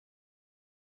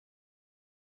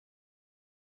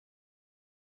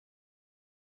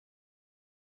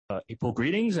April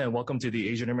greetings and welcome to the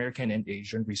Asian American and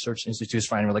Asian Research Institute's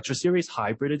final lecture series,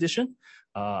 hybrid edition.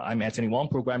 I'm Anthony Wong,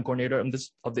 program coordinator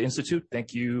of the Institute.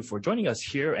 Thank you for joining us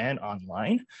here and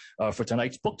online for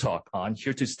tonight's book talk on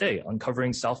Here to Stay,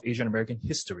 Uncovering South Asian American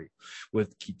History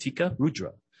with Geetika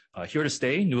Rudra. Here to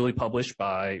Stay, newly published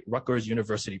by Rutgers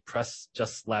University Press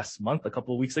just last month, a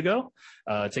couple of weeks ago,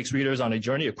 takes readers on a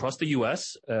journey across the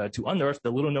U.S. To unearth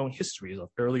the little-known histories of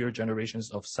earlier generations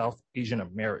of South Asian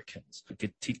Americans.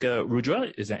 Geetika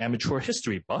Rudra is an amateur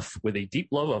history buff with a deep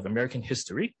love of American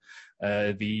history.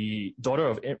 The daughter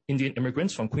of Indian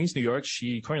immigrants from Queens, New York,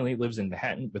 she currently lives in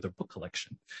Manhattan with her book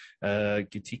collection.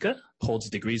 Geetika holds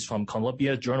degrees from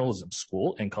Columbia Journalism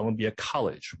School and Columbia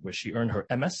College, where she earned her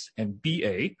MS and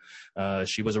BA.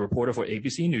 She was a reporter for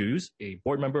ABC News, a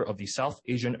board member of the South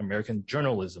Asian American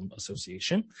Journalism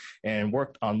Association, and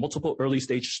worked on multiple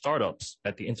early-stage startups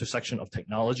at the intersection of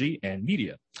technology and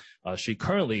media. She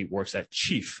currently works at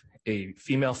Chief, a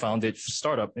female-founded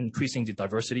startup increasing the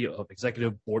diversity of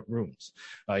executive boardrooms.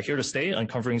 Here to Stay,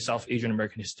 Uncovering South Asian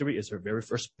American History is her very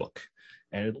first book,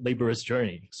 and a laborious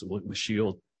journey, so which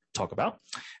she'll talk about.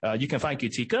 You can find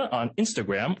Geetika on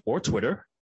Instagram or Twitter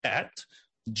at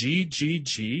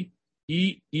GGGEETIKA.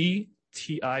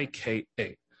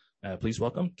 Please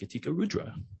welcome Geetika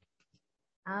Rudra.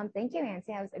 Thank you,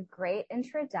 Nancy. That was a great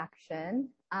introduction.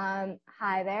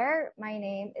 Hi there. My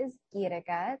name is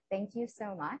Geetika. Thank you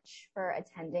so much for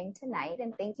attending tonight,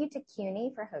 and thank you to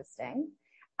CUNY for hosting.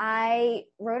 I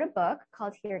wrote a book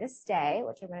called Here to Stay,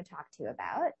 which I'm going to talk to you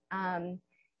about. I'm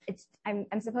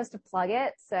supposed to plug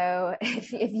it, so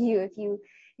if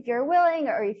you're willing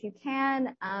or if you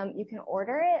can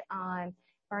order it on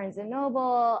Barnes &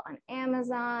 Noble, on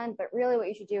Amazon, but really what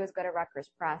you should do is go to Rutgers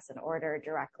Press and order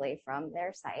directly from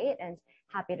their site, and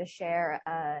happy to share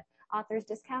a author's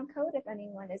discount code if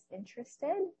anyone is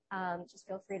interested. Just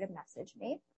feel free to message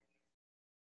me.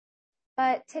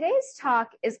 But today's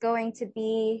talk is going to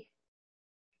be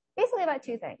basically about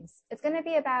two things. It's going to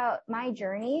be about my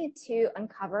journey to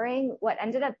uncovering what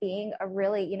ended up being a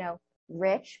really,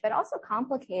 rich, but also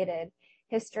complicated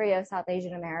history of South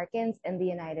Asian Americans in the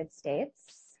United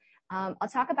States. I'll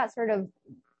talk about sort of,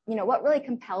 what really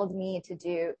compelled me to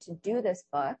do this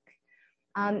book,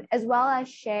 as well as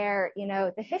share,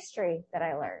 the history that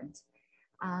I learned.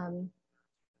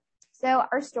 So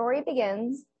our story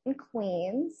begins in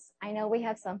Queens. I know we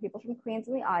have some people from Queens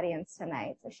in the audience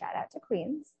tonight, so shout out to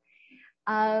Queens.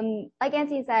 Like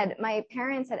Anthony said, my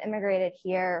parents had immigrated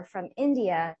here from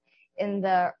India in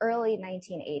the early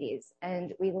 1980s,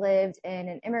 and we lived in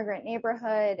an immigrant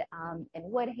neighborhood in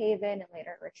Woodhaven and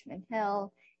later Richmond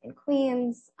Hill in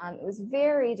Queens. It was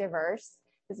very diverse.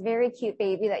 This very cute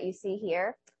baby that you see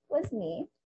here was me.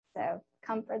 So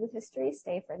come for the history,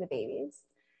 stay for the babies.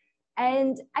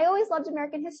 And I always loved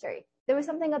American history. There was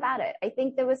something about it. I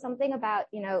think there was something about,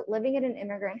 living in an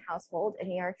immigrant household in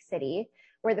New York City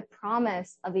where the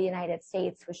promise of the United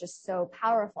States was just so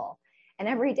powerful. And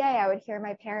every day I would hear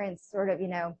my parents sort of,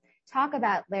 talk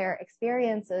about their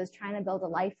experiences trying to build a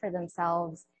life for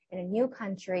themselves in a new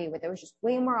country where there was just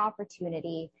way more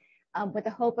opportunity, with the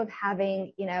hope of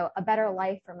having, a better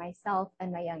life for myself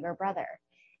and my younger brother.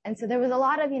 And so there was a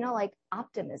lot of,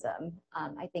 optimism,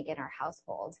 I think, in our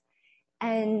household.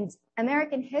 And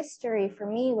American history for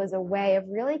me was a way of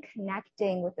really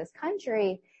connecting with this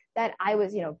country that I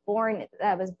was, born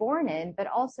in, but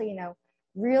also,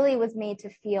 really was made to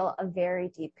feel a very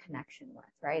deep connection with,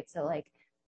 right? So like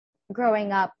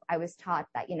growing up, I was taught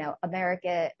that,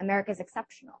 America's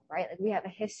exceptional, right? Like we have a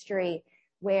history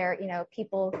where,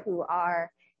 people who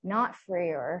are not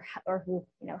free or who,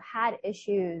 had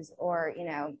issues or,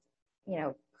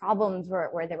 problems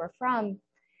where they were from,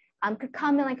 could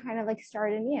come and kind of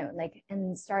start anew,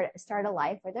 and start a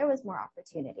life where there was more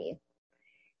opportunity.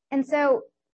 And so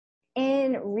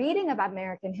in reading about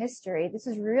American history, this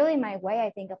is really my way, I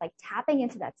think, of tapping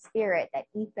into that spirit, that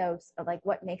ethos of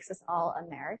what makes us all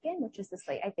American, which is this,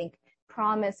 I think,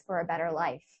 promise for a better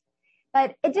life.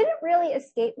 But it didn't really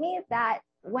escape me that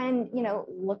when,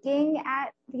 looking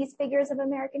at these figures of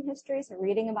American history, so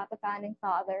reading about the founding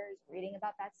fathers, reading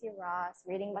about Betsy Ross,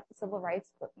 reading about the civil rights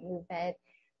movement,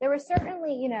 there were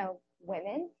certainly,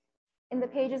 women in the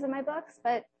pages of my books,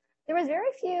 but there was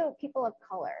very few people of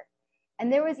color.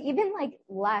 And there was even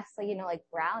less,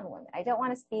 brown women. I don't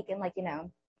want to speak in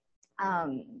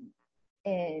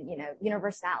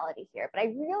universality here, but I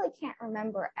really can't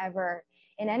remember ever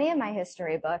in any of my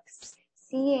history books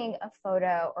seeing a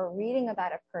photo or reading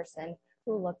about a person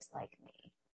who looked like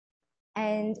me.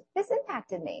 And this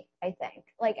impacted me, I think.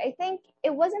 I think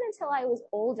it wasn't until I was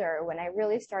older when I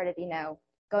really started,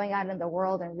 going out in the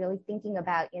world and really thinking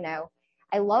about,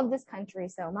 I love this country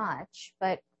so much,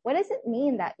 but what does it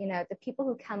mean that, the people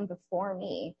who come before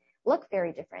me look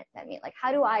very different than me? Like,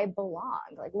 how do I belong?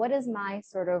 Like, what is my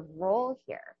sort of role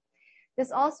here?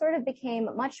 This all sort of became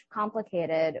much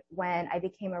complicated when I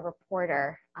became a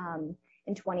reporter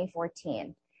in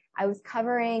 2014. I was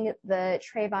covering the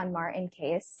Trayvon Martin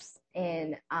case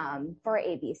for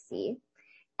ABC.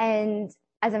 And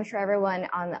as I'm sure everyone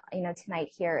on tonight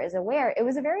here is aware, it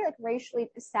was a very racially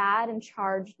sad and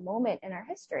charged moment in our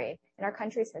history, in our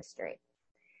country's history.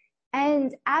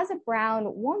 And as a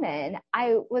brown woman,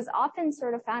 I was often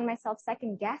sort of found myself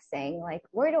second guessing, like,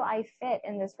 where do I fit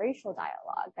in this racial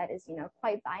dialogue that is,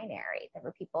 quite binary? There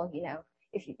were people,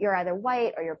 if you're either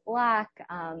white or you're Black,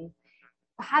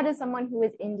 how does someone who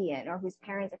is Indian or whose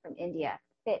parents are from India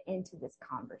fit into this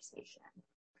conversation?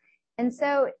 And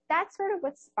so that's sort of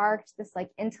what sparked this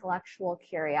intellectual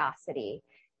curiosity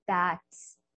that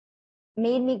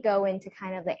made me go into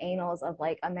kind of the annals of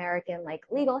American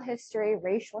legal history,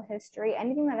 racial history,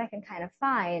 anything that I can kind of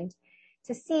find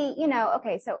to see,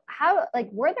 okay, so how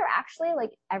were there actually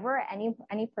ever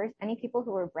any people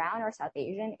who were brown or South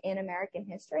Asian in American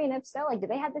history? And if so, did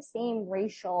they have the same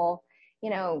racial,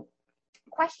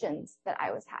 questions that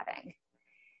I was having?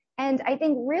 And I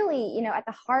think really, at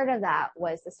the heart of that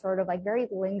was this sort of very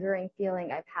lingering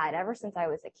feeling I've had ever since I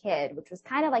was a kid, which was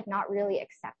kind of not really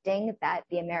accepting that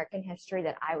the American history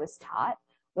that I was taught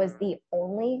was the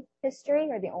only history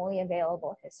or the only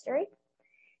available history.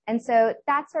 And so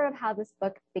that's sort of how this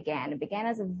book began. It began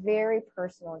as a very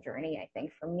personal journey, I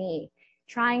think, for me,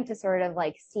 trying to sort of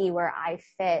see where I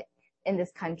fit in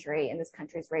this country, in this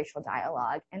country's racial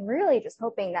dialogue, and really just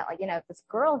hoping that this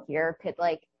girl here could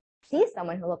see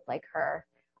someone who looked like her,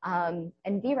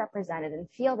 and be represented and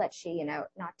feel that she,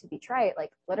 not to be trite,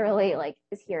 literally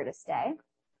is here to stay.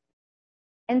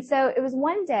 And so it was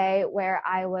one day where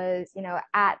I was,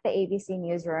 at the ABC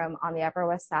newsroom on the Upper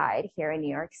West Side here in New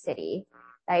York City,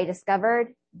 that I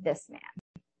discovered this man.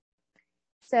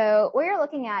 So what you're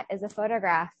looking at is a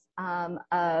photograph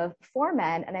of four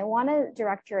men, and I want to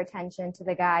direct your attention to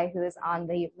the guy who is on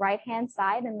the right-hand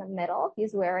side in the middle.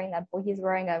 He's wearing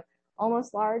a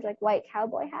almost large white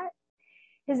cowboy hat.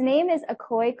 His name is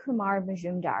Akoy Kumar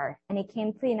Majumdar, and he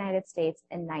came to the United States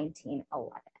in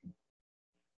 1911.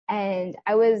 And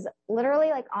I was literally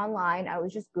online. I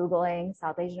was just Googling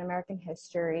South Asian American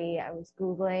history. I was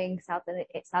Googling South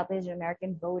Asian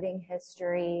American voting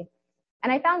history.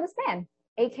 And I found this man,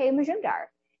 A.K. Majumdar.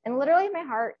 And literally my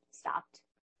heart stopped.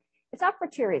 It stopped for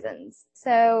two reasons.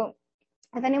 So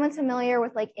if anyone's familiar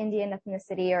with Indian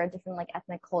ethnicity or different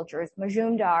ethnic cultures,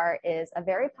 Majumdar is a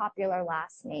very popular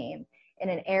last name in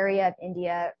an area of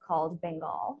India called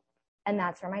Bengal. And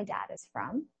that's where my dad is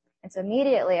from. And so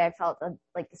immediately I felt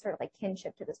sort of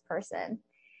kinship to this person.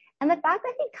 And the fact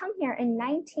that he'd come here in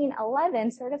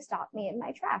 1911 sort of stopped me in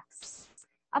my tracks.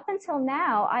 Up until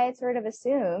now, I had sort of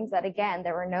assumed that, again,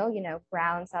 there were no,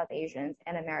 brown South Asians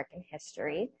in American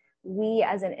history. We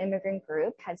as an immigrant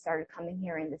group had started coming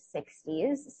here in the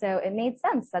 60s. So it made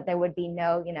sense that there would be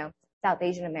no, South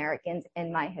Asian Americans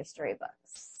in my history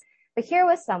books. But here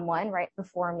was someone right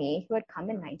before me who had come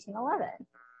in 1911.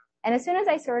 And as soon as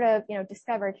I sort of,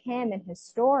 discovered him and his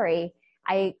story,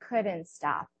 I couldn't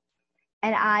stop.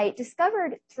 And I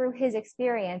discovered through his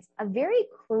experience a very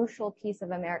crucial piece of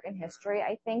American history,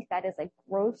 I think, that is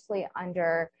grossly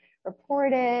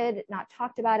underreported, not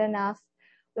talked about enough,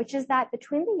 which is that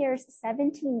between the years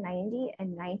 1790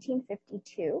 and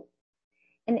 1952,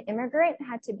 an immigrant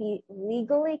had to be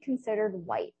legally considered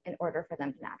white in order for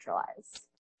them to naturalize.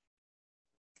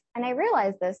 And I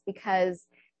realized this because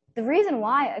the reason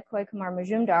why Akoy Kumar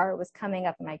Majumdar was coming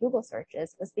up in my Google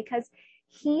searches was because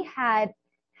he had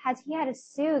to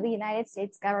sue the United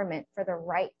States government for the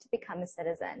right to become a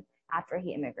citizen after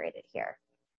he immigrated here.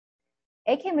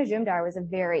 A.K. Majumdar was a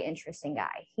very interesting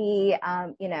guy. He,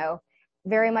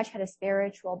 very much had a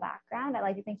spiritual background. I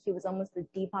like to think he was almost the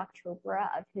Deepak Chopra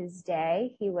of his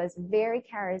day. He was very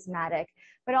charismatic,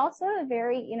 but also a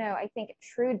very, I think,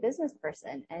 shrewd business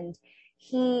person. And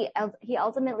he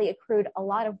ultimately accrued a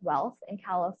lot of wealth in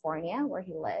California where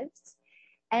he lived.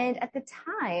 And at the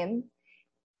time,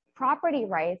 property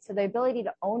rights, so the ability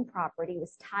to own property,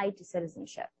 was tied to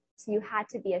citizenship. So you had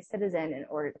to be a citizen in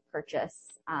order to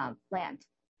purchase land.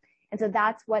 And so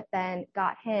that's what then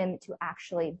got him to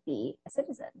actually be a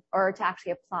citizen, or to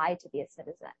actually apply to be a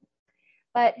citizen.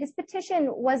 But his petition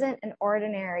wasn't an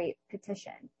ordinary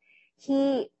petition.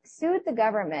 He sued the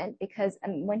government because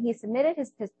when he submitted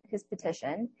his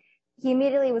petition, he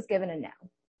immediately was given a no.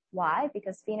 Why?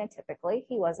 Because phenotypically,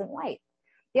 he wasn't white.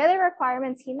 The other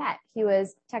requirements he met: he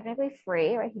was technically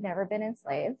free, right? He'd never been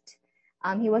enslaved.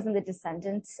 He wasn't the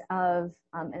descendant of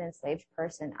an enslaved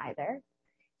person either.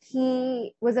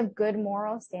 He was of good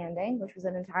moral standing, which was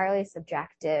an entirely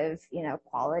subjective,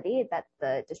 quality that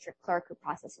the district clerk who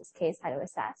processed his case had to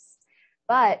assess.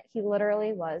 But he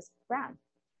literally was brown.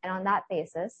 And on that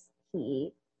basis,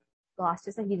 he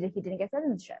didn't get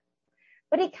citizenship.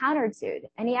 But he countersued,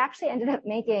 and he actually ended up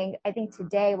making, I think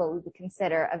today, what we would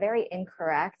consider a very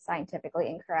scientifically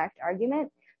incorrect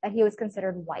argument that he was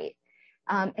considered white.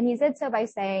 And he did so by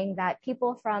saying that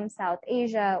people from South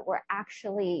Asia were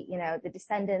actually, the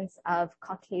descendants of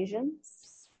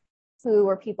Caucasians, who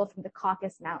were people from the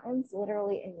Caucasus Mountains,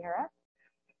 literally in Europe.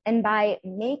 And by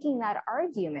making that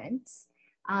argument,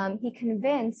 he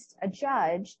convinced a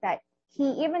judge that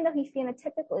even though he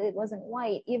phenotypically wasn't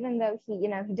white, even though he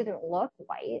didn't look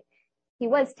white, he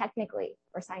was technically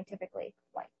or scientifically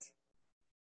white.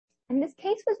 And this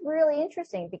case was really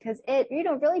interesting because it,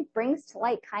 really brings to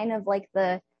light kind of like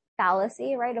the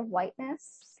fallacy, right, of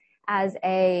whiteness as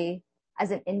an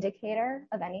indicator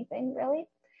of anything, really.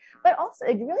 But also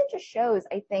it really just shows,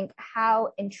 I think,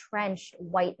 how entrenched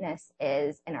whiteness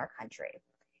is in our country.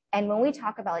 And when we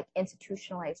talk about like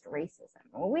institutionalized racism,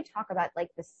 when we talk about like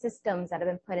the systems that have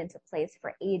been put into place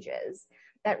for ages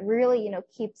that really,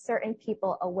 keep certain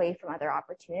people away from other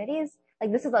opportunities,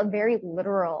 like this is a very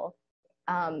literal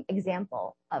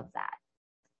example of that.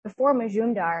 Before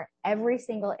Majumdar, every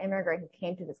single immigrant who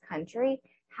came to this country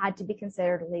had to be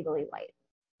considered legally white.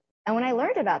 And when I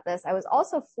learned about this, I was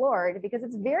also floored because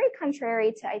it's very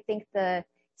contrary to, I think, the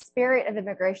spirit of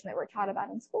immigration that we're taught about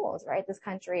in schools, right? This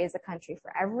country is a country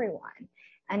for everyone.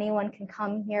 Anyone can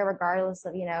come here regardless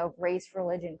of, race,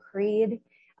 religion, creed.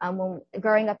 When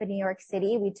growing up in New York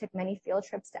City, we took many field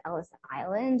trips to Ellis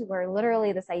Island, where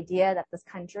literally this idea that this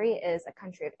country is a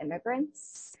country of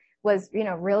immigrants was,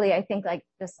 really, I think, like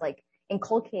just like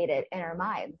inculcated in our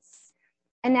minds.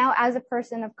 And now as a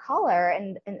person of color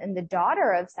and the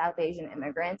daughter of South Asian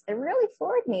immigrants, it really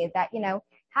floored me that,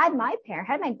 had my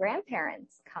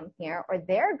grandparents come here or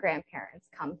their grandparents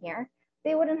come here,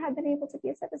 they wouldn't have been able to be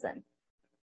a citizen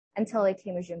until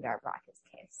A.K. Majumdar brought his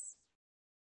case.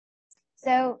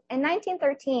 So in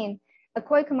 1913,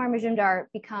 Akoi Kumar Majumdar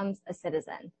becomes a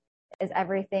citizen. Is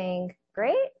everything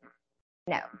great?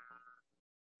 No.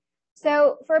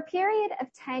 So for a period of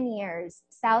 10 years,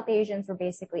 South Asians were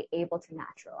basically able to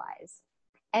naturalize.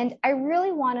 And I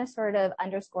really want to sort of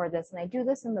underscore this, and I do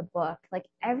this in the book, like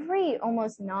every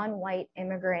almost non-white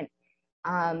immigrant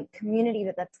community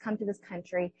that's come to this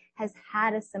country has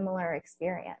had a similar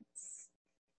experience.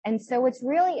 And so what's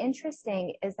really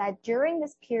interesting is that during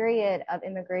this period of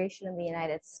immigration in the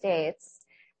United States,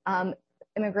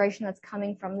 immigration that's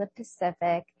coming from the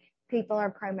Pacific, people are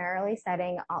primarily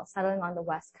settling on the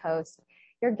West Coast.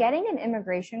 You're getting an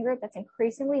immigration group that's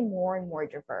increasingly more and more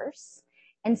diverse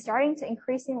and starting to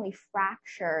increasingly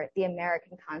fracture the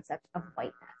American concept of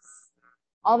whiteness.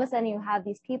 All of a sudden, you have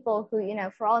these people who,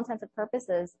 for all intents and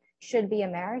purposes, should be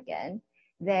American.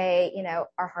 They,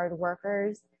 are hard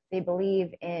workers. They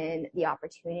believe in the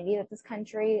opportunity that this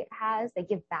country has. They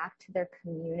give back to their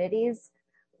communities.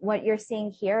 What you're seeing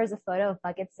here is a photo of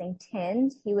Bhagat Singh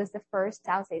Thind. He was the first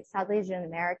South Asian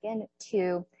American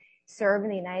to serve in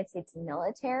the United States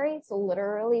military, so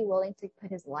literally willing to put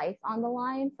his life on the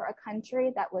line for a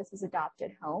country that was his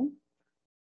adopted home.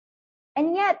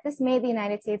 And yet this made the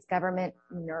United States government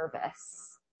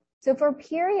nervous. So for a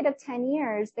period of 10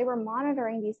 years, they were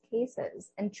monitoring these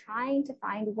cases and trying to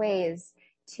find ways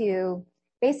to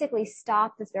basically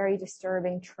stop this very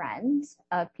disturbing trend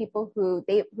of people who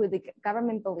the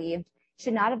government believed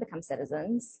should not have become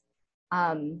citizens,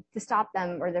 to stop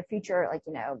them or their future,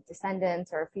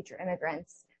 descendants or future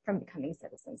immigrants from becoming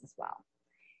citizens as well.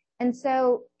 And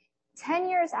so 10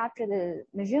 years after the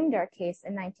Majumdar case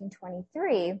in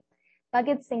 1923,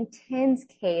 Bhagat Singh Thind's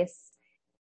case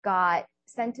got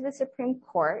sent to the Supreme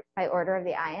Court by order of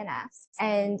the INS.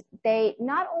 And they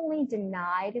not only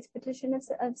denied his petition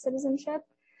of citizenship,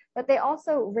 but they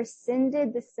also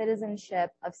rescinded the citizenship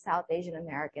of South Asian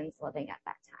Americans living at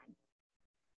that time.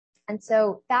 And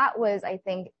so that was, I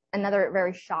think, another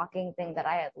very shocking thing that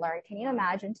I had learned. Can you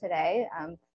imagine today,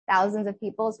 thousands of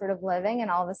people sort of living and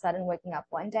all of a sudden waking up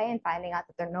one day and finding out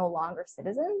that they're no longer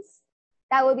citizens?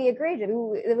 That would be egregious.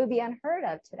 It would be unheard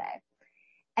of today.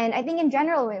 And I think in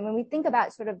general, when we think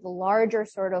about sort of the larger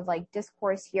sort of like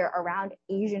discourse here around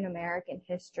Asian American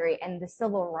history and the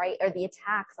civil right or the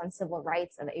attacks on civil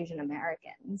rights of Asian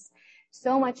Americans,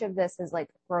 so much of this is like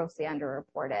grossly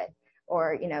underreported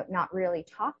or, not really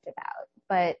talked about.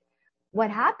 But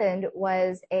what happened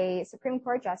was a Supreme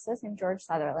Court justice named George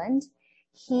Sutherland,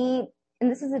 and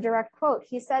this is a direct quote,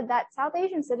 he said that South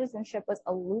Asian citizenship was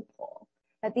a loophole.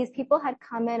 that these people had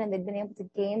come in and they'd been able to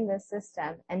game the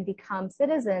system and become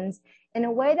citizens in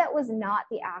a way that was not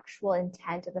the actual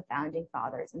intent of the founding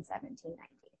fathers in 1790.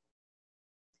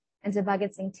 And so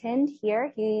Bhagat Singh Thind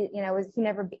here, he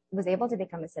never was able to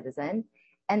become a citizen.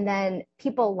 And then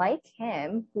people like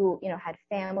him who, had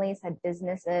families, had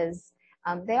businesses,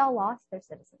 they all lost their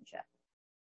citizenship.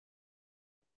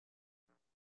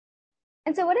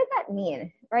 And so what did that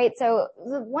mean, right? So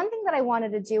the one thing that I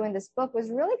wanted to do in this book was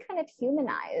really kind of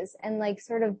humanize and like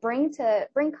sort of bring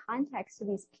context to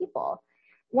these people.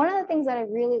 One of the things that I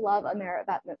really love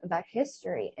about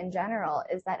history in general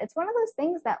is that it's one of those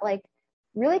things that like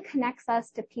really connects us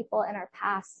to people in our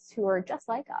past who are just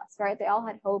like us, right? They all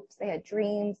had hopes, they had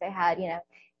dreams, they had,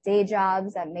 day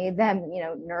jobs that made them,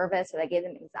 nervous or that gave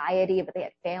them anxiety, but they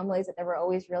had families that they were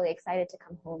always really excited to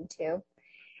come home to.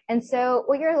 And so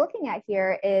what you're looking at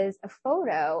here is a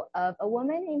photo of a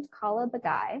woman named Kala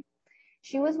Bagai.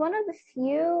 She was one of the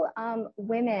few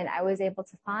women I was able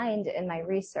to find in my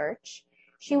research.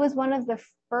 She was one of the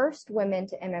first women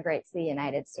to immigrate to the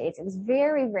United States. It was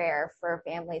very rare for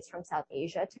families from South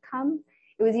Asia to come.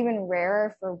 It was even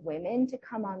rarer for women to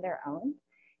come on their own.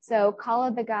 So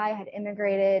Kala Bagai had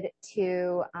immigrated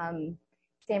to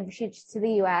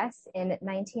the US in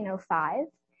 1905.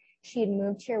 She had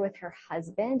moved here with her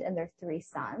husband and their 3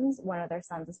 sons. One of their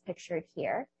sons is pictured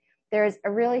here. There's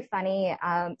a really funny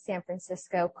San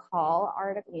Francisco Call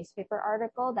newspaper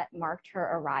article that marked her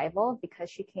arrival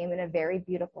because she came in a very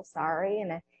beautiful sari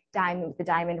and the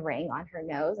diamond ring on her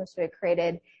nose. And so it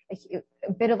created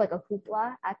a bit of like a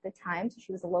hoopla at the time. So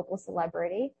she was a local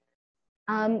celebrity.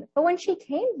 But when she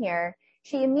came here,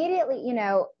 she immediately,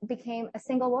 became a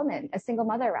single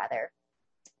mother rather.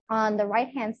 On the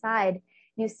right-hand side,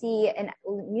 you see a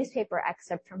newspaper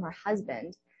excerpt from her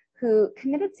husband who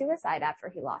committed suicide after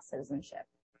he lost citizenship.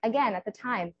 Again, at the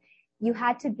time, you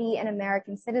had to be an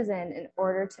American citizen in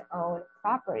order to own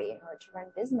property, in order to run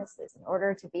businesses, in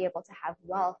order to be able to have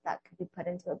wealth that could be put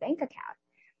into a bank account.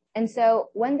 And so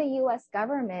when the US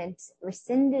government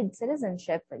rescinded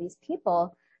citizenship for these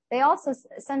people, they also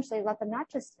essentially let them not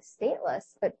just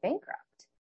stateless, but bankrupt.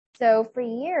 So for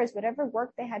years, whatever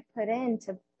work they had put in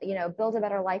to, build a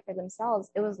better life for themselves,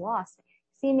 it was lost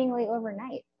seemingly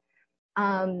overnight.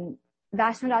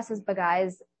 Vashnadas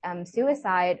Bagai's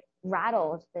suicide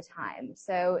rattled the time.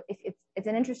 So it's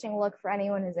an interesting look for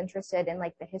anyone who's interested in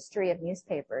like the history of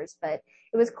newspapers, but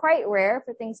it was quite rare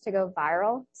for things to go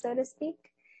viral, so to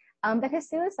speak. But his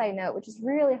suicide note, which is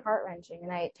really heart-wrenching,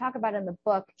 and I talk about in the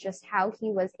book just how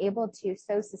he was able to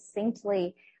so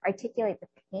succinctly articulate the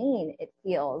pain it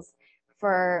feels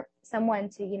for someone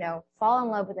to, fall in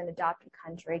love with an adopted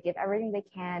country, give everything they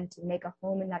can to make a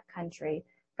home in that country,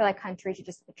 for that country to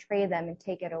just betray them and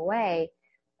take it away.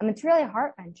 It's really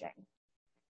heart-wrenching.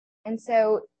 And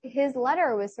so his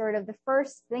letter was sort of the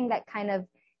first thing that kind of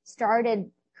started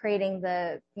creating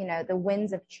the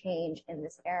winds of change in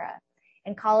this era.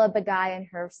 And Kala Bagai and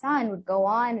her son would go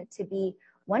on to be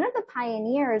one of the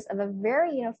pioneers of a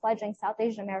very, fledgling South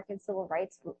Asian American civil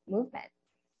rights movement.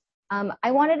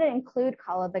 I wanted to include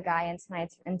Kala Bagai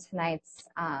in tonight's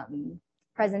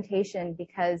presentation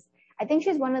because I think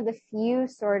she's one of the few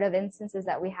sort of instances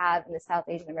that we have in the South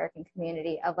Asian American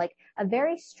community of like a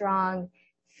very strong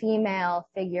female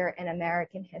figure in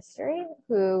American history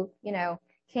who,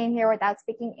 came here without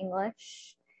speaking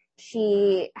English.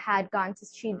 She'd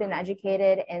been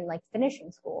educated in like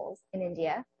finishing schools in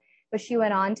India, but she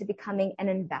went on to becoming an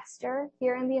investor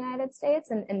here in the United States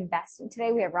and investing.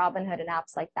 Today we have Robinhood and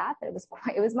apps like that, but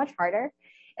it was much harder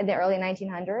in the early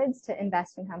 1900s to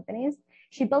invest in companies.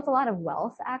 She built a lot of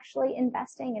wealth actually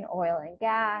investing in oil and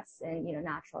gas and,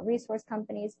 natural resource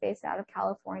companies based out of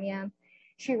California.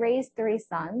 She raised 3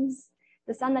 sons.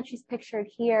 The son that she's pictured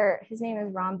here, his name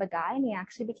is Ram Bagai, and he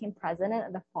actually became president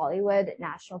of the Hollywood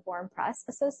National Foreign Press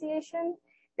Association.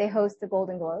 They host the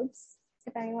Golden Globes,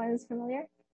 if anyone is familiar.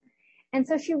 And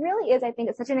so she really is, I think,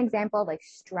 it's such an example of like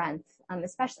strength,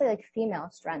 especially like female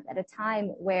strength at a time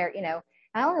where,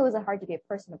 not only was it hard to be a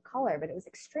person of color, but it was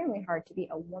extremely hard to be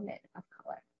a woman of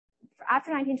color.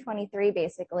 After 1923,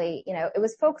 basically, it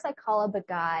was folks like Kala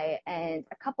Bagai and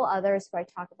a couple others who I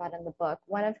talk about in the book,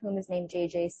 one of whom is named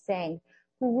J.J. Singh,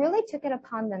 who really took it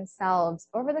upon themselves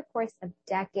over the course of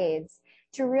decades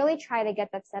to really try to get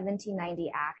that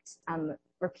 1790 Act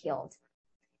repealed.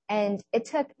 And it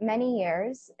took many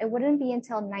years. It wouldn't be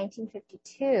until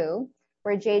 1952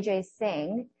 where J.J.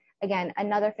 Singh, again,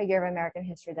 another figure of American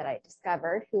history that I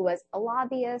discovered, who was a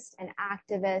lobbyist, an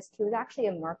activist, who was actually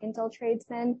a mercantile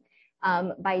tradesman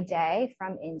by day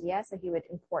from India. So he would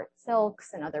import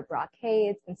silks and other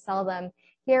brocades and sell them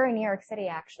here in New York City,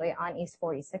 actually on East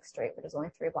 46th Street, which is only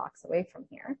 3 blocks away from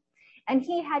here. And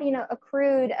he had,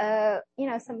 accrued,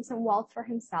 some wealth for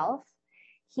himself.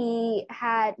 He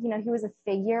had, he was a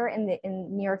figure in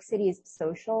New York City's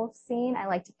social scene. I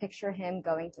like to picture him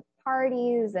going to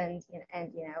parties and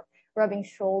rubbing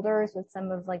shoulders with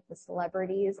some of like the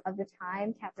celebrities of the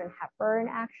time. Katharine Hepburn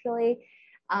actually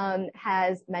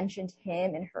has mentioned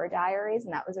him in her diaries,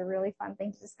 and that was a really fun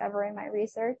thing to discover in my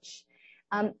research.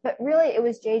 But really, it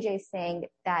was J.J. Singh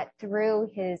that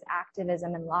through his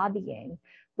activism and lobbying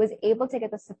was able to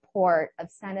get the support of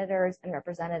senators and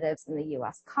representatives in the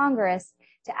U.S. Congress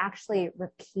to actually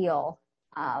repeal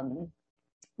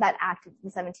that act,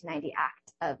 the 1790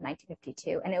 Act of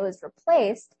 1952, and it was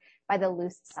replaced by the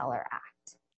Luce Seller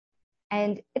Act.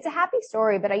 And it's a happy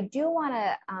story, but I do want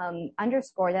to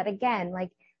underscore that again,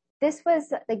 like this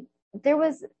was like there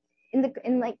was in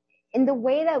the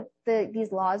way that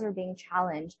these laws were being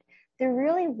challenged, there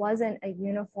really wasn't a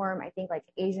uniform, I think, like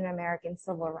Asian American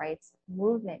civil rights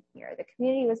movement here. The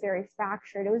community was very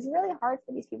fractured. It was really hard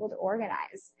for these people to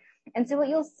organize. And so what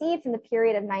you'll see from the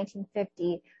period of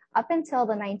 1950 up until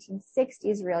the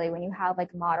 1960s, really, when you have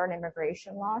like modern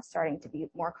immigration law starting to be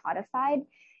more codified,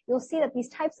 you'll see that these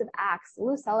types of acts, the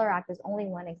Luce Seller Act is only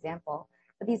one example,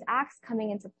 but these acts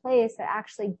coming into place that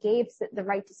actually gave the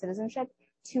right to citizenship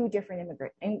to different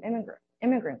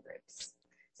immigrant groups.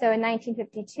 So in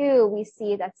 1952, we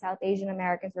see that South Asian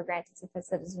Americans were granted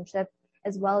citizenship,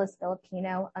 as well as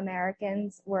Filipino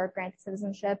Americans were granted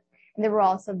citizenship. And they were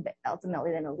also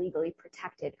ultimately then a legally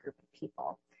protected group of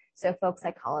people. So folks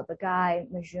like Kala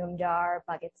Bagai, Majumdar,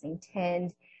 Bhagat Singh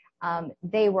Thind,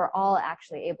 they were all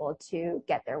actually able to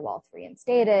get their wealth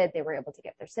reinstated. They were able to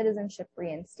get their citizenship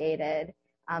reinstated.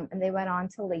 And they went on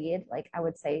to lead, like I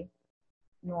would say,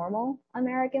 normal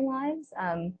American lives,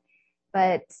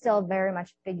 but still very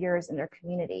much figures in their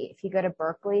community. If you go to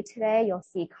Berkeley today, you'll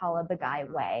see Kala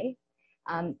Bagai Way,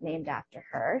 named after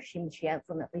her. She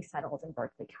ultimately settled in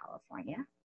Berkeley, California.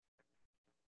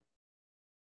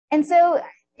 And so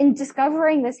in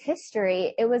discovering this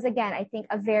history, it was, again, I think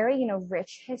a very,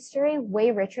 rich history,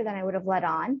 way richer than I would have let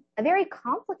on, a very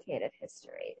complicated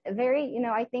history, a very,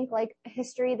 I think like a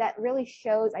history that really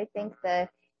shows, I think, the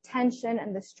tension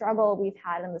and the struggle we've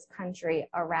had in this country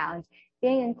around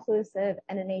being inclusive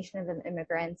and a nation of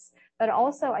immigrants, but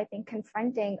also I think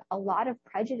confronting a lot of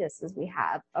prejudices we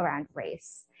have around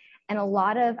race and a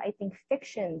lot of, I think,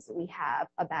 fictions we have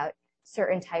about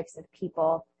certain types of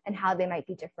people and how they might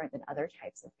be different than other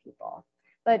types of people.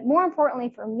 But more importantly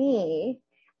for me,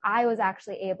 I was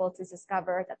actually able to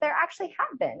discover that there actually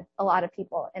have been a lot of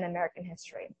people in American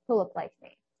history who look like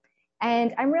me.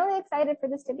 And I'm really excited for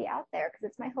this to be out there because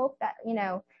it's my hope that,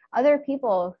 other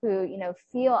people who,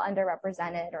 feel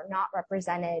underrepresented or not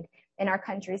represented in our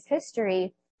country's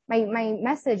history, my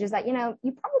message is that, you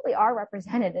probably are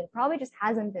represented. It probably just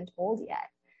hasn't been told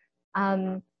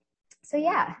yet. So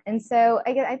yeah, and so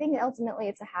I think ultimately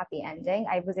it's a happy ending.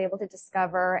 I was able to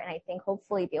discover and I think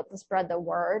hopefully be able to spread the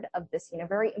word of this,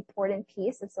 very important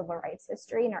piece of civil rights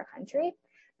history in our country.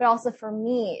 But also for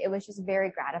me, it was just very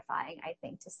gratifying, I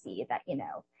think, to see that,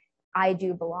 I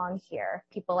do belong here.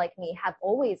 People like me have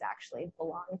always actually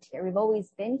belonged here. We've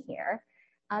always been here,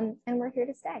 and we're here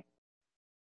to stay.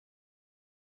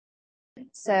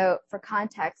 So for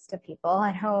context to people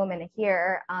at home and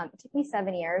here, it took me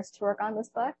 7 years to work on this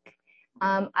book.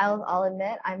 I'll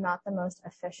admit I'm not the most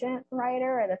efficient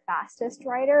writer or the fastest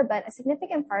writer, but a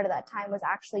significant part of that time was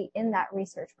actually in that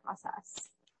research process.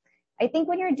 I think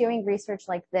when you're doing research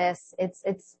like this,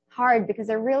 it's hard because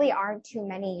there really aren't too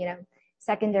many,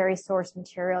 secondary source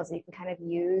materials that you can kind of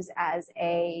use as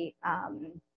a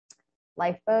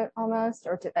lifeboat almost,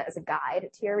 or as a guide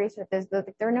to your research. There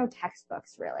are no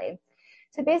textbooks really.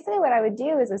 So basically what I would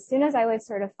do is as soon as I would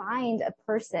sort of find a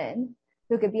person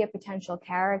who could be a potential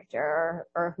character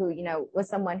or who, was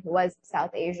someone who was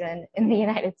South Asian in the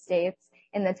United States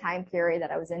in the time period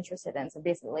that I was interested in, so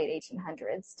basically late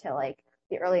 1800s to like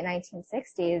the early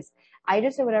 1960s, I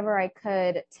just did whatever I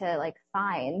could to like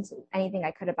find anything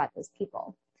I could about those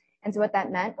people. And so what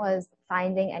that meant was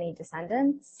finding any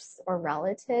descendants or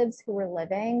relatives who were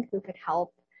living who could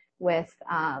help with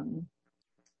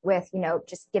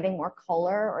just giving more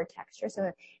color or texture. So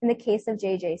in the case of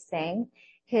J.J. Singh,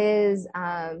 his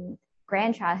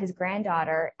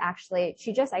granddaughter, actually,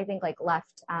 she just, I think, like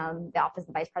left the office of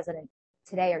the vice president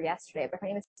today or yesterday, but her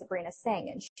name is Sabrina Singh,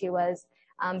 and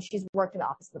she's worked in the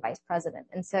office of the vice president.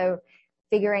 And so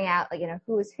figuring out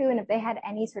who was who and if they had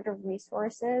any sort of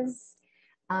resources,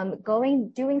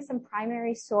 doing some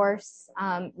primary source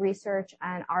research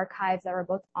and archives that were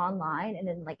both online and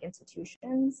in like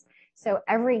institutions. So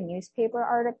every newspaper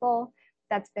article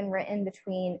that's been written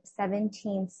between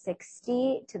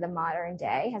 1760 to the modern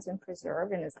day has been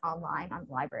preserved and is online on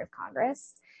the Library of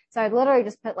Congress. So I'd literally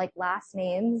just put like last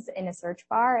names in a search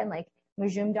bar, and like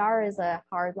Majumdar is a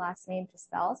hard last name to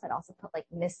spell. So I'd also put like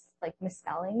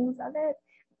misspellings of it.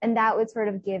 And that would sort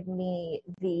of give me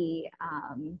the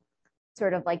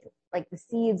sort of like the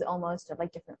seeds almost of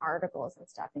like different articles and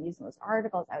stuff. And using those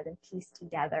articles, I would then piece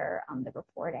together the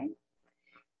reporting.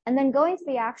 And then going to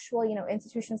the actual,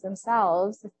 institutions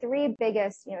themselves, the three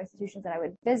biggest, institutions that I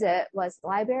would visit was the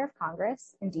Library of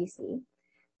Congress in DC,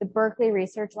 the Berkeley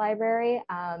Research Library,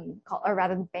 or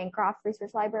rather the Bancroft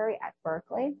Research Library at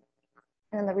Berkeley,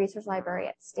 and then the Research Library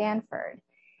at Stanford.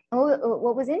 And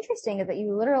what was interesting is that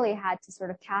you literally had to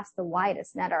sort of cast the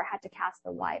widest net, or had to cast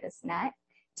the widest net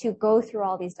to go through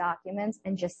all these documents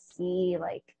and just see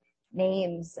like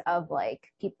names of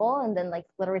like people, and then like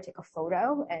literally take a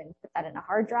photo and put that in a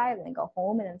hard drive, and then go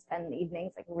home and then spend the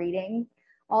evenings like reading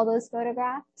all those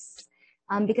photographs,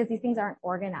 because these things aren't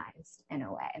organized in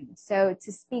a way. So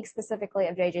to speak specifically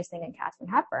of J.J. Singh and Katharine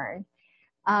Hepburn,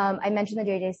 I mentioned that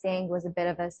J.J. Singh was a bit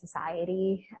of a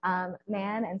society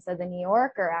man, and so the New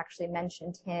Yorker actually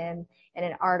mentioned him in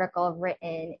an article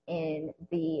written in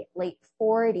the late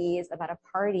 40s about a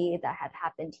party that had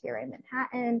happened here in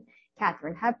Manhattan.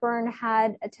 Katharine Hepburn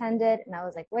had attended, and I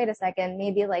was like, wait a second,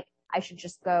 maybe like I should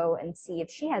just go and see if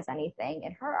she has anything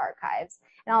in her archives.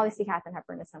 And obviously Katharine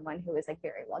Hepburn is someone who is like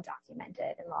very well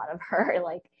documented, and a lot of her,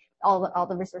 like all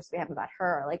the resources we have about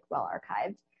her are like well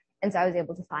archived. And so I was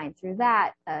able to find through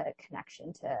that a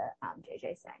connection to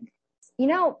J.J. Singh.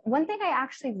 One thing I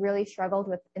actually really struggled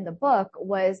with in the book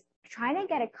was trying to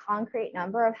get a concrete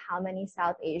number of how many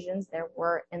South Asians there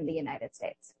were in the United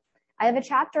States. I have a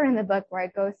chapter in the book where I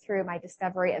go through my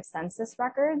discovery of census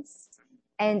records.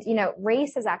 And,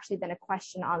 race has actually been a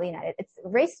question on the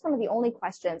race is one of the only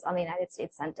questions on the United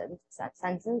States census,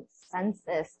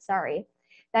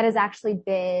 that has actually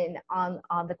been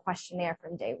on the questionnaire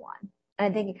from day one.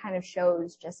 And I think it kind of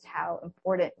shows just how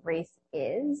important race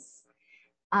is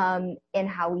in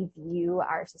how we view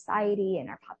our society and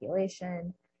our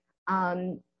population.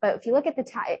 But if you look at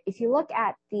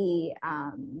the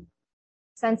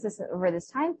census over this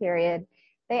time period,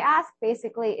 they ask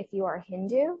basically if you are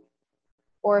Hindu,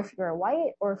 or if you're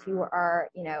white, or if you are,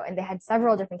 and they had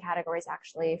several different categories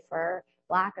actually for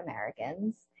Black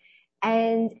Americans.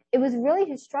 And it was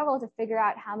really a struggle to figure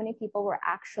out how many people were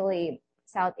actually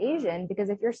South Asian, because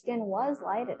if your skin was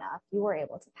light enough, you were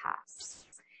able to pass.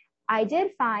 I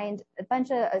did find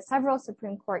several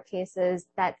Supreme Court cases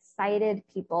that cited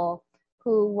people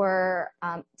who were,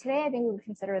 today I think we would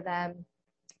consider them,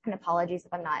 and apologies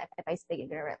if I speak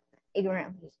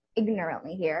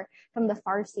ignorantly here, from the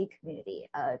Farsi community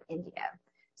of India.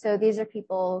 So these are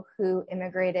people who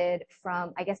immigrated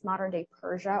from, I guess, modern day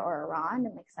Persia or Iran,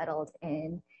 and like settled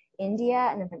in India,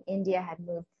 and then from India had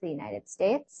moved to the United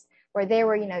States, where they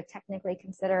were, technically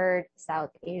considered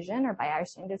South Asian, or by our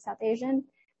standards South Asian,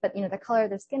 but the color of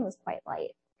their skin was quite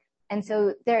light. And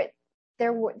so their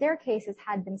cases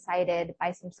had been cited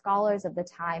by some scholars of the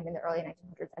time in the early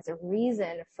 1900s as a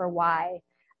reason for why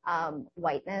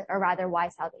whiteness, or rather why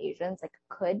South Asians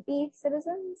could be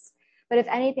citizens. But if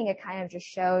anything, it kind of just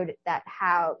showed that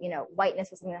how, whiteness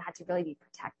was something that had to really be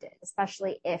protected,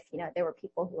 especially if, there were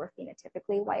people who were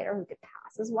phenotypically white or who could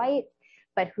pass as white,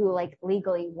 but who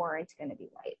legally weren't going to be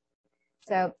white.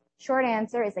 So short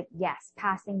answer is yes,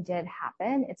 passing did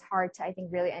happen. It's hard to, I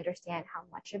think, really understand how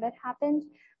much of it happened,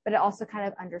 but it also kind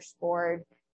of underscored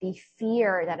the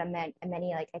fear that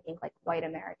many, I think, white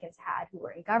Americans had who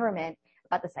were in government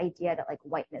about this idea that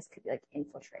whiteness could be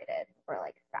infiltrated or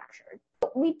fractured.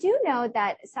 We do know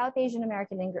that South Asian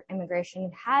American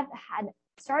immigration had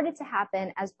started to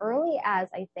happen as early as,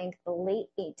 I think, the late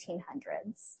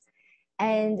 1800s.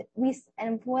 And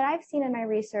what I've seen in my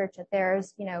research, that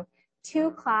there's,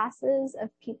 two classes of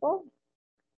people.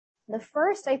 The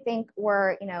first, I think,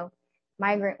 were,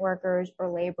 migrant workers or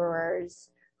laborers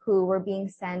who were being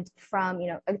sent from,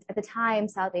 at the time,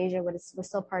 South Asia was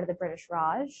still part of the British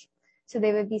Raj. So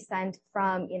they would be sent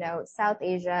from, South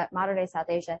Asia, modern day South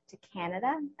Asia, to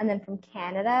Canada, and then from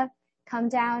Canada come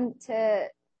down the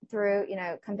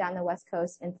West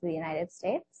Coast into the United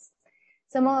States.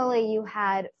 Similarly, you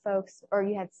had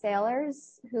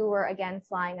sailors who were again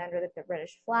flying under the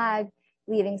British flag,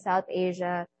 leaving South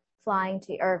Asia, sailing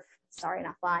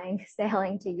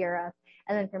to Europe,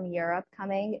 and then from Europe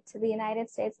coming to the United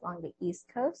States along the East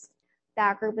Coast.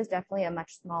 That group is definitely a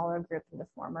much smaller group than the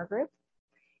former group.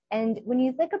 And when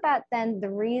you think about then the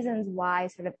reasons why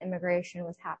sort of immigration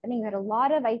was happening, you had a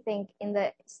lot of, I think, in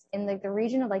the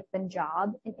region of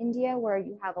Punjab in India, where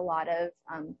you have a lot of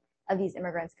of these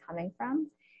immigrants coming from.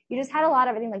 You just had a lot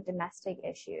of, I think, like domestic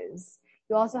issues.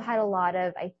 You also had a lot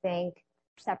of, I think,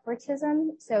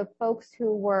 separatism. So folks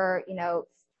who were,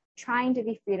 trying to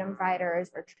be freedom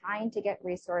fighters or trying to get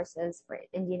resources for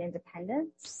Indian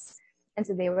independence. And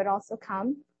so they would also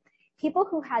come. People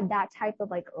who had that type of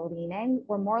like leaning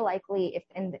were more likely, if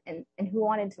and who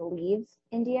wanted to leave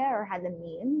India or had the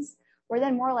means, were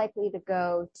then more likely to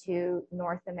go to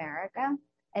North America,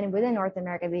 and within North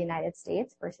America, the United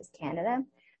States versus Canada,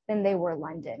 than they were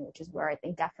London, which is where I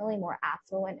think definitely more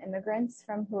affluent immigrants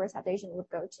from who were South Asian would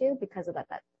go to because of that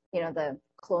the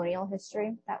colonial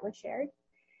history that was shared.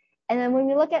 And then when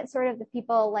we look at sort of the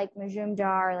people like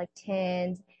Majumdar, like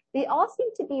Tind, they all seem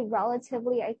to be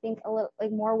relatively, I think, a little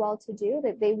like more well-to-do.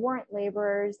 That they weren't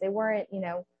laborers, they weren't,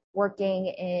 working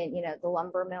in, the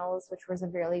lumber mills, which was a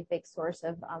really big source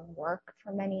of work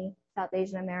for many South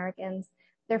Asian Americans.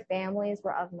 Their families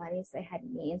were of money, so they had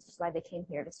means, which is why they came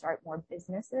here to start more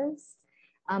businesses.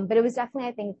 But it was definitely,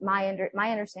 I think, my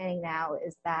understanding now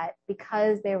is that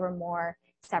because they were more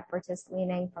separatist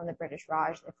leaning from the British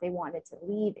Raj, if they wanted to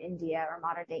leave India or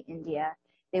modern day India,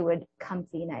 they would come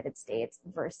to the United States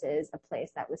versus a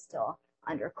place that was still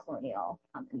under colonial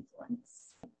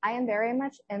influence. I am very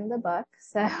much in the book,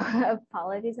 so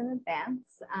apologies in advance.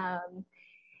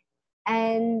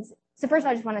 And so first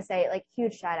I just want to say, like,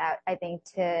 huge shout out, I think,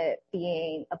 to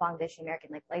being a Bangladeshi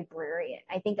American, like, librarian.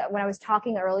 I think that when I was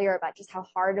talking earlier about just how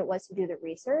hard it was to do the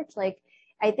research, like,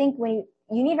 I think when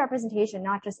you need representation,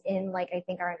 not just in, like, I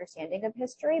think our understanding of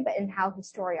history, but in how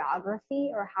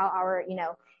historiography or how our,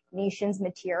 nation's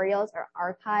materials are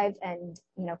archived and,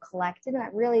 collected. And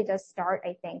that really does start,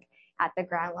 I think, at the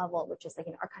ground level, which is like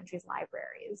in our country's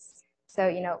libraries. So,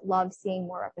 love seeing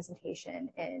more representation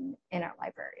in our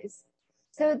libraries.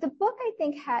 So the book, I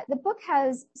think,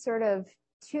 has sort of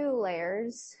two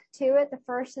layers to it. The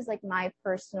first is like my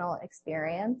personal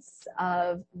experience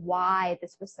of why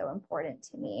this was so important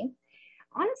to me.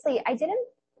 Honestly, I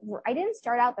didn't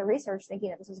start out the research thinking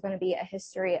that this was going to be a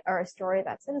history or a story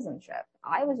about citizenship.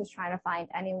 I was just trying to find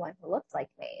anyone who looked like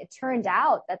me. It turned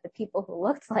out that the people who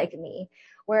looked like me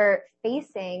were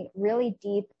facing really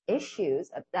deep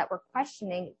issues that were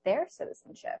questioning their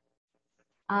citizenship.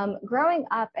 Growing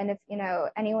up, and if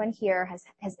anyone here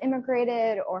has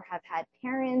immigrated or have had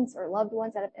parents or loved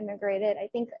ones that have immigrated, I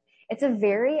think it's a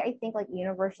very, like,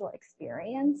 universal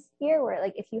experience here where,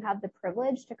 like, if you have the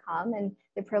privilege to come and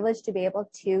the privilege to be able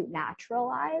to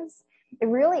naturalize, it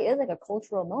really is like a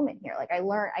cultural moment here. Like,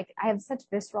 I have such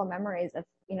visceral memories of,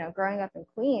 growing up in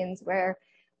Queens where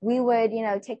we would,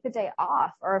 take the day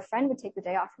off, or a friend would take the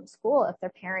day off from school if their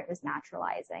parent was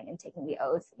naturalizing and taking the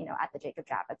oath, at the Jacob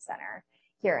Javits Center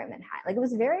here in Manhattan. Like, it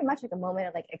was very much like a moment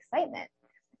of like excitement.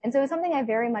 And so it was something I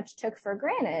very much took for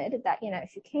granted that,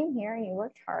 if you came here and you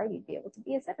worked hard, you'd be able to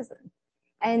be a citizen.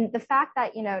 And the fact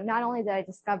that, not only did I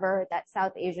discover that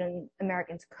South Asian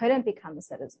Americans couldn't become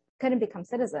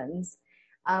citizens,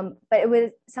 but it was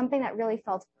something that really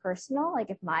felt personal. Like,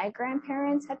 if my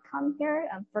grandparents had come here,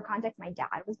 for context, my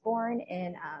dad was born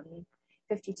in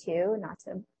 52,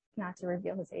 not to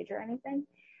reveal his age or anything.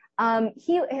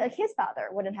 His father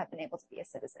wouldn't have been able to be a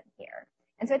citizen here.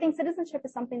 And so I think citizenship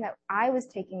is something that I was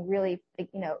taking really,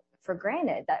 for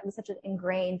granted, that it was such an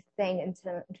ingrained thing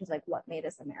into like what made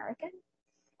us American.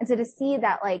 And so to see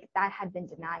that, like, that had been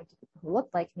denied to people who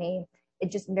looked like me,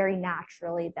 it just very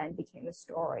naturally then became a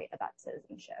story about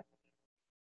citizenship.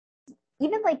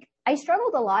 Even like, I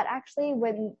struggled a lot actually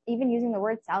when even using the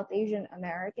word South Asian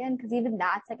American, because even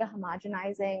that's like a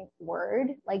homogenizing word.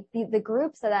 Like the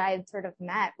groups that I had sort of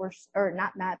met were, or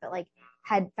not met, but like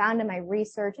had found in my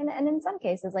research, and in some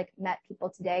cases like met people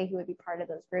today who would be part of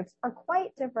those groups, are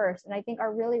quite diverse, and I think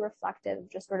are really reflective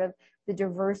of just sort of the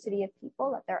diversity of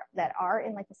people that are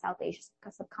in like the South Asia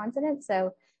subcontinent.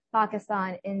 So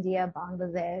Pakistan, India,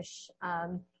 Bangladesh,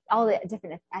 all the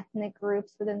different ethnic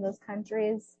groups within those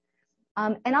countries.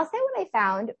 And I'll say what I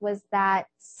found was that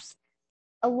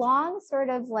along sort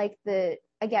of like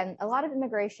again, a lot of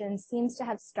immigration seems to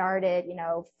have started,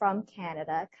 from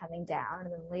Canada coming down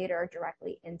and then later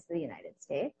directly into the United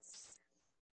States.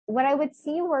 What I would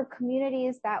see were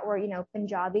communities that were,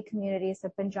 Punjabi communities. So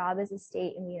Punjab is a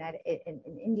state in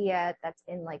in India that's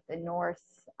in like the north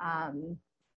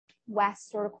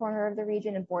west sort of corner of the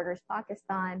region and borders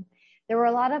Pakistan. There were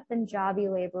a lot of Punjabi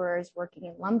laborers working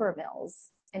in lumber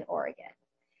mills in Oregon.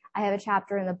 I have a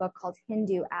chapter in the book called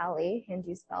Hindu Alley,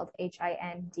 Hindu spelled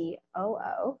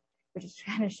Hindoo, which just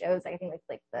kind of shows, I think,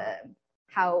 like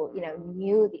how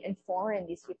new and foreign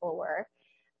these people were,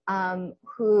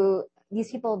 who these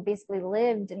people basically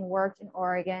lived and worked in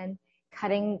Oregon.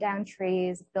 cutting down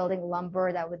trees, building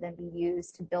lumber that would then be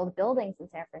used to build buildings in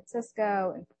San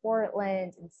Francisco, in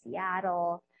Portland, in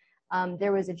Seattle.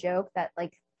 There was a joke that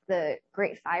like the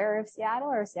Great Fire of Seattle,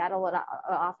 or Seattle would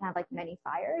often have like many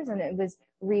fires, and it was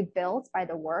rebuilt by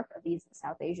the work of these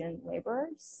South Asian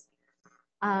laborers.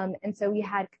 And so you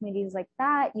had communities like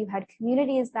that. You had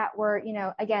communities that were,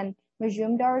 again,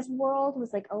 Majumdar's world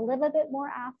was like a little bit more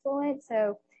affluent.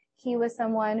 So he was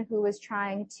someone who was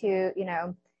trying to,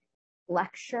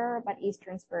 lecture about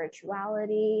Eastern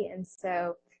spirituality. And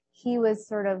so he was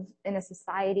sort of in a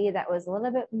society that was a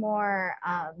little bit more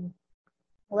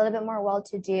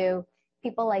well-to-do.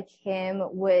 People like him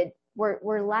were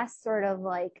less sort of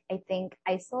like, I think,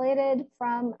 isolated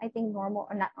from, I think, normal,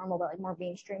 or not normal, but like more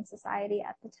mainstream society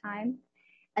at the time.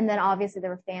 And then obviously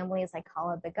there were families like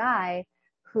Kala Bagai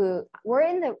who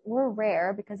were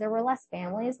rare because there were less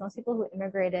families. Most people who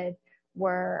immigrated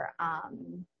were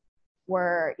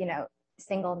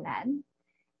single men.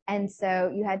 And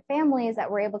so you had families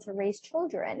that were able to raise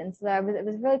children. And so it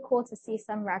was really cool to see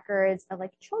some records of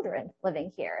like children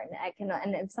living here.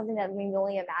 And it's something that we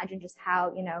only imagine just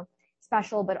how,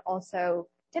 special, but also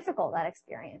difficult that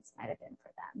experience might have been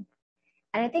for them.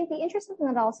 And I think the interesting thing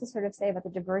that I'll also sort of say about the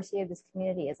diversity of this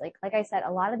community is like I said,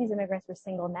 a lot of these immigrants were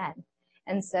single men.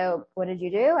 And so what did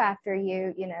you do after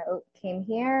you came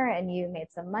here and you made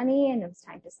some money and it was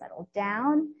time to settle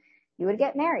down? You would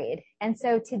get married. And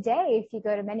so today, if you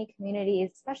go to many communities,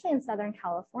 especially in Southern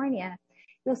California,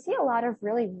 you'll see a lot of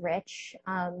really rich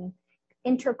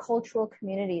intercultural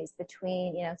communities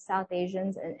between, South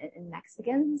Asians and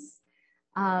Mexicans,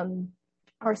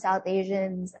 or South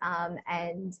Asians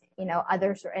and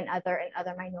other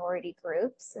minority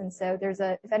groups. And so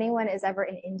if anyone is ever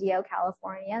in Indio,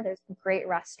 California, there's a great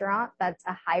restaurant that's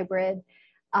a hybrid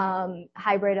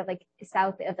of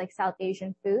South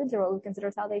Asian foods, or what we consider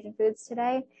South Asian foods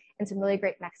today, and some really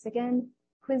great Mexican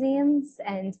cuisines.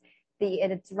 And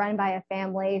it's run by a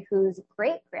family whose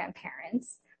great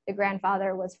grandparents, the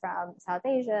grandfather was from South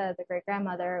Asia, the great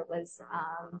grandmother was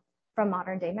from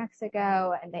modern day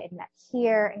Mexico, and they had met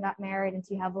here and got married. And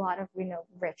so you have a lot of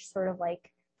rich sort of like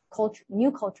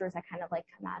new cultures that kind of like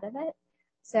come out of it.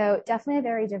 So definitely a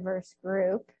very diverse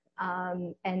group.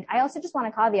 And I also just want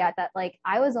to caveat that like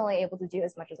I was only able to do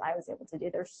as much as I was able to do.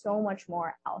 There's so much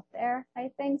more out there, I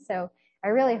think. So I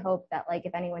really hope that like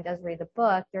if anyone does read the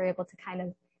book, they're able to kind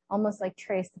of almost like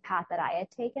trace the path that I had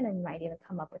taken, and might even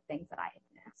come up with things that I had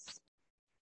missed.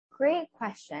 Great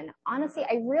question. Honestly,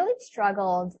 I really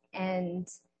struggled and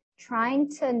trying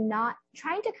to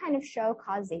kind of show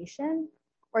causation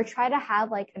or try to have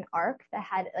like an arc that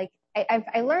had like,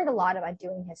 I learned a lot about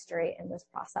doing history in this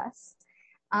process.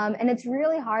 And it's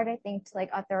really hard, I think, to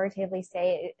like authoritatively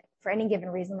say for any given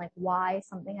reason, like why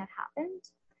something had happened.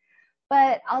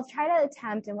 But I'll try to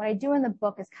attempt, and what I do in the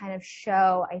book is kind of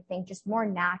show, I think, just more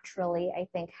naturally, I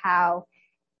think, how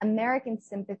American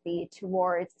sympathy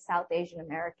towards South Asian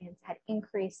Americans had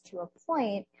increased to a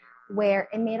point where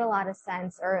it made a lot of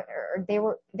sense, or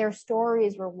their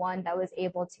stories were one that was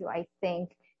able to, I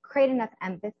think, create enough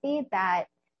empathy that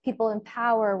people in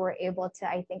power were able to,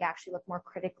 I think, actually look more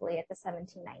critically at the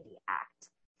 1790 Act.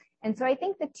 And so I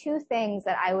think the two things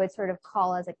that I would sort of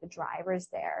call as like the drivers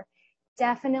there,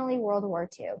 definitely World War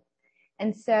II.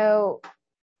 And so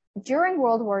during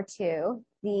World War II,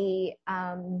 the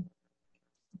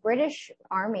British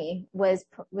Army was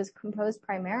composed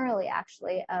primarily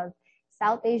actually of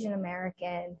South Asian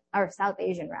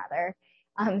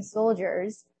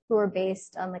soldiers who were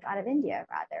based on out of India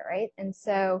rather, right? And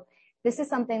so this is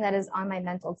something that is on my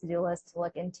mental to-do list to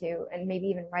look into and maybe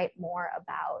even write more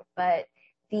about. But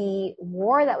the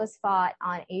war that was fought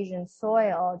on Asian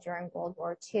soil during World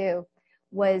War II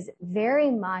was very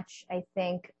much, I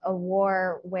think, a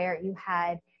war where you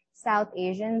had South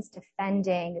Asians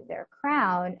defending their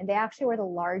crown, and they actually were the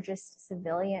largest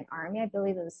civilian army. I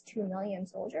believe it was 2 million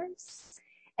soldiers.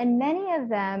 And many of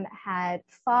them had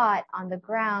fought on the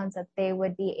grounds that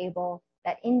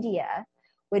that India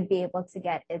would be able to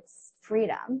get its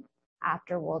freedom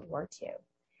after World War II.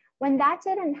 When that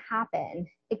didn't happen,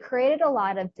 it created a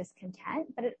lot of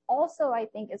discontent, but it also, I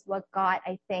think, is what got,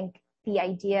 the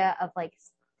idea of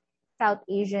South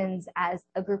Asians as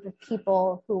a group of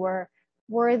people who were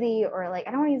worthy, or I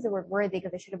don't want to use the word worthy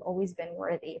because they should have always been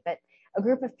worthy, but a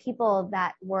group of people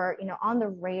that were, on the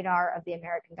radar of the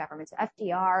American government. So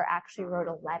FDR actually wrote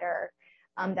a letter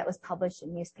that was published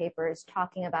in newspapers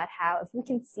talking about how if we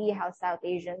can see how South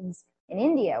Asians in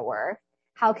India were,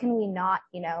 how can we not,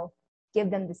 give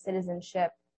them the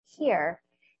citizenship here?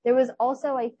 There was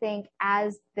also, I think,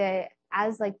 as the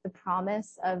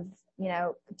promise of,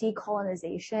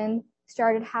 decolonization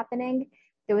started happening,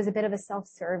 there was a bit of a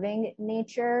self-serving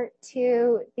nature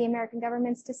to the American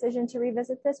government's decision to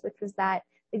revisit this, which was that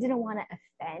they didn't want to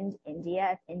offend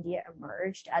India if India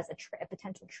emerged as a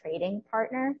potential trading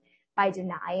partner by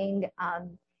denying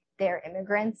their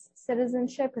immigrants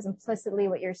citizenship, because implicitly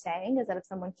what you're saying is that if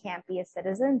someone can't be a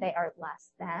citizen, they are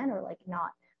less than or like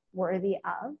not worthy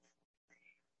of.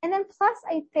 And then plus,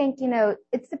 I think,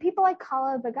 it's the people like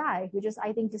Kala Bagai who just,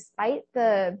 I think, despite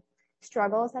the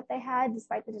struggles that they had,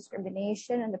 despite the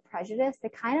discrimination and the prejudice, they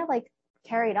kind of like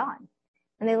carried on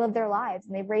and they lived their lives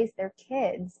and they raised their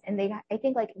kids. And they, I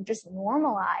think, like just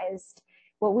normalized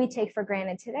what we take for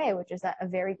granted today, which is a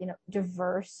very,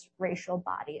 diverse racial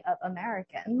body of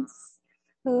Americans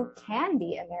who can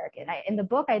be American. In the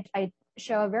book, I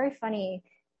show a very funny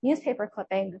newspaper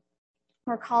clipping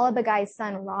where Kala Bagai's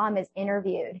son Ram is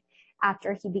interviewed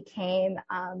after he became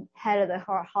head of the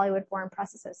Hollywood Foreign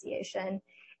Press Association.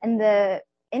 And the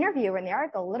interviewer in the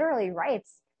article literally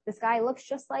writes, this guy looks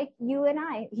just like you and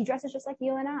I. He dresses just like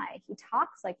you and I. He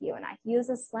talks like you and I. He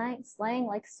uses slang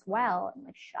like swell and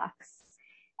like shucks.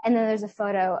 And then there's a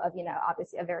photo of,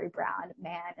 obviously a very brown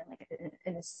man and like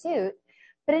in a suit.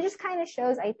 But it just kind of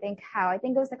shows, I think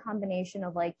it was the combination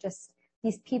of like just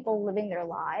these people living their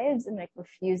lives and like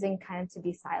refusing kind of to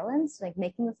be silenced, like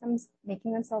making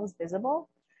themselves visible,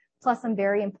 plus some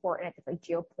very important, like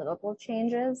geopolitical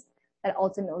changes that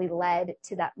ultimately led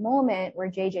to that moment where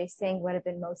J.J. Singh would have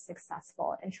been most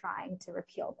successful in trying to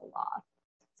repeal the law.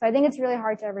 So I think it's really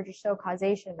hard to ever just show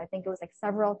causation, but I think it was like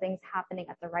several things happening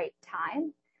at the right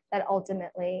time that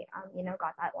ultimately,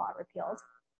 got that law repealed.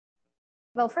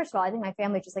 Well, first of all, I think my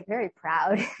family's just like very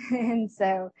proud. And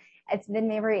so it's been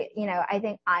very, I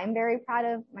think I'm very proud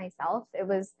of myself. It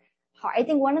was hard. I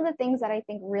think one of the things that I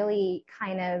think really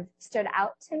kind of stood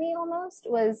out to me almost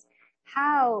was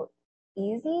how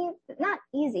not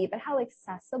easy, but how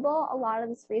accessible a lot of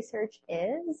this research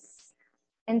is.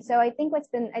 And so I think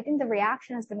the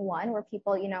reaction has been one where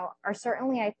people, are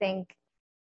certainly, I think,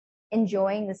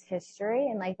 enjoying this history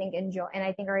and I think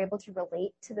are able to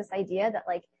relate to this idea that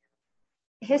like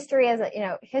history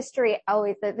history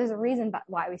always, there's a reason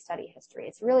why we study history.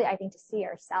 It's really, I think, to see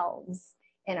ourselves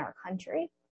in our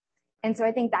country. And so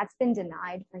I think that's been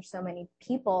denied for so many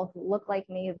people who look like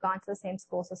me, who've gone to the same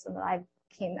school system that I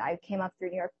came up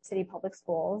through New York City public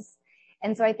schools.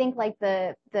 And so I think like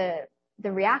the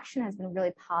reaction has been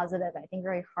really positive. I think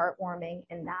very heartwarming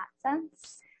in that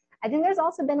sense. I think there's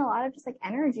also been a lot of just like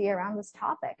energy around this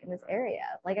topic in this area.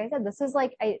 Like I said, this is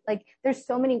like, there's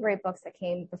so many great books that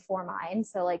came before mine.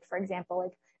 So like, for example,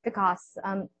 like Vikas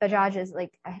Bajaj's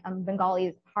like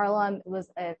Bengali Harlem was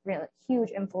a really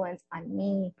huge influence on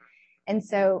me. And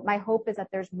so my hope is that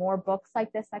there's more books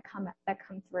like this that come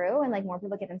through and like more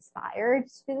people get inspired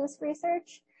to do this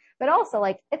research, but also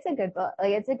like, it's a good book.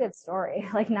 Like it's a good story,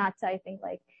 like not to, I think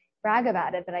like brag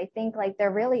about it, but I think like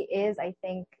there really is, I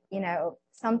think,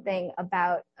 something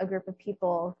about a group of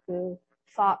people who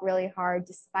fought really hard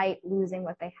despite losing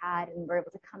what they had and were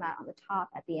able to come out on the top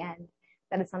at the end.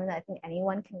 That is something that I think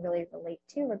anyone can really relate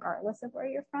to regardless of where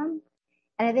you're from.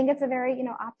 And I think it's a very,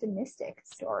 optimistic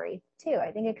story too.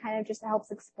 I think it kind of just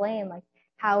helps explain like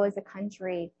how as a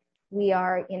country we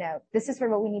are, this is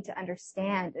sort of what we need to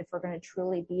understand if we're going to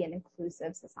truly be an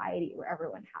inclusive society where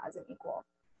everyone has an equal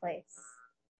place.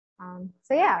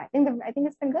 So yeah, I think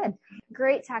it's been good.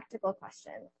 Great tactical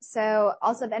question. So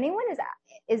also if anyone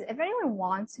if anyone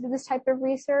wants to do this type of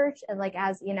research and like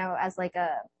as like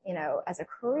a, as a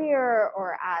career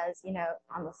or as,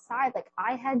 on the side, like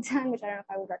I had done, which I don't know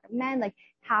if I would recommend, like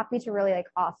happy to really like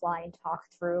offline talk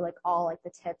through like all like the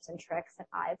tips and tricks that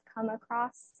I've come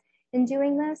across in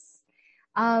doing this.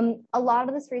 A lot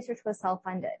of this research was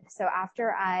self-funded. So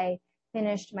after I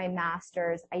finished my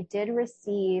master's, I did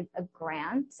receive a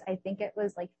grant. I think it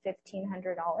was like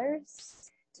 $1,500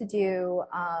 to do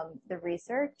the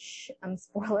research.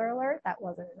 Spoiler alert, that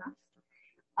wasn't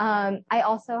enough. I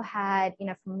also had,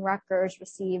 from Rutgers,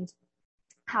 received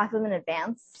half of an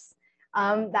advance.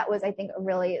 That was, I think,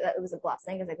 it was a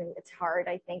blessing because I think it's hard,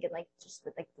 I think, in like just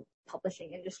with like the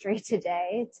publishing industry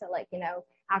today to like,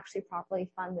 actually properly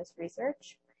fund this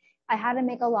research. I had to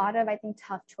make a lot of, I think,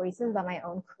 tough choices about my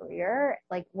own career.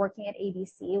 Like working at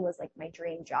ABC was like my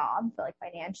dream job, but like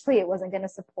financially it wasn't going to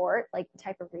support like the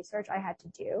type of research I had to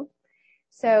do.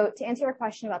 So to answer your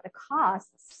question about the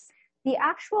costs, the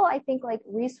actual, I think, like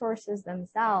resources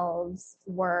themselves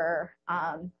were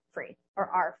free or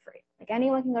are free. Like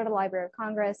anyone can go to the Library of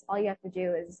Congress. All you have to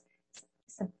do is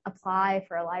apply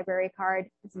for a library card.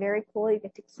 It's very cool. You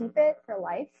get to keep it for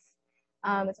life.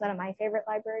 It's one of my favorite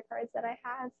library cards that I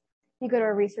have. you go to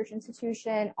a research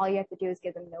institution, all you have to do is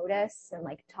give them notice and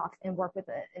like talk and work with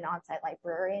an on-site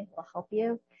librarian who will help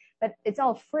you. But it's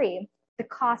all free. The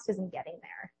cost isn't getting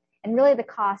there. And really the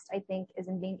cost, I think, is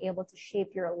in being able to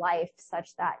shape your life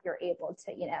such that you're able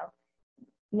to,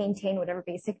 maintain whatever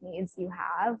basic needs you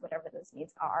have, whatever those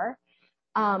needs are,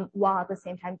 while at the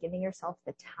same time giving yourself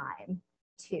the time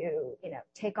to,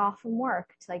 take off from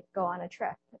work, to like go on a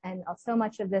trip. And so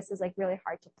much of this is like really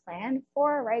hard to plan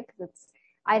for, right? Because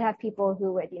I'd have people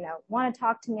who would, want to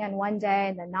talk to me on one day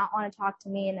and then not want to talk to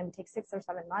me. And then it would take 6 or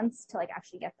 7 months to like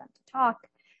actually get them to talk.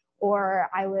 Or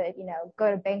I would,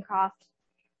 go to Bancroft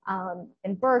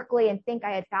in Berkeley and think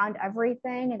I had found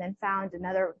everything and then found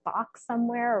another box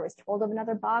somewhere or was told of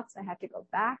another box. I had to go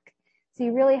back. So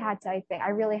you really had to, I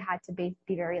really had to be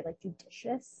very like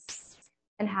judicious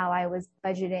in how I was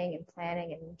budgeting and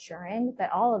planning and ensuring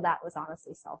that all of that was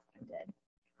honestly self-funded.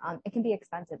 It can be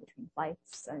expensive between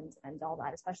flights and all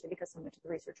that, especially because so much of the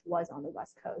research was on the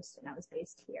West Coast and I was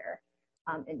based here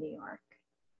in New York.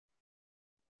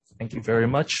 Thank you very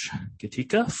much,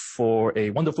 Gitika, for a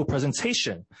wonderful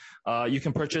presentation. You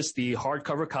can purchase the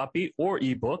hardcover copy or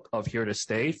ebook of Here to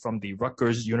Stay from the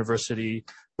Rutgers University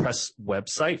Press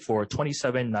website for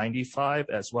 $27.95,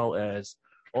 as well as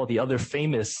all the other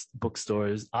famous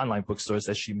bookstores, online bookstores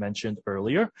that she mentioned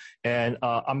earlier. And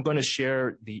I'm going to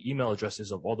share the email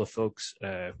addresses of all the folks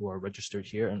who are registered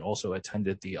here and also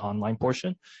attended the online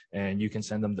portion. And you can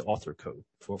send them the author code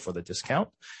for the discount.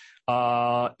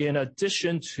 In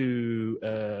addition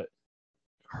to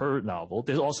her novel,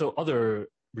 there's also other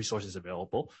resources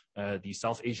available. The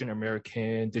South Asian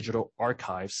American Digital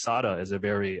Archive, SADA, is a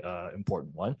very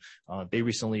important one. They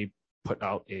recently put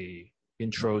out a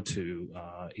intro to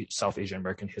South Asian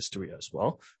American history as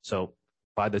well. So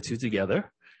buy the two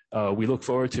together. We look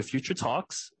forward to future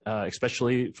talks,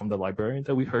 especially from the librarian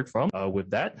that we heard from. With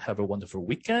that, have a wonderful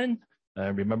weekend.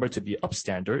 Remember to be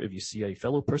upstander if you see a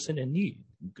fellow person in need.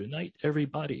 Good night,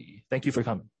 everybody. Thank you for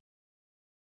coming.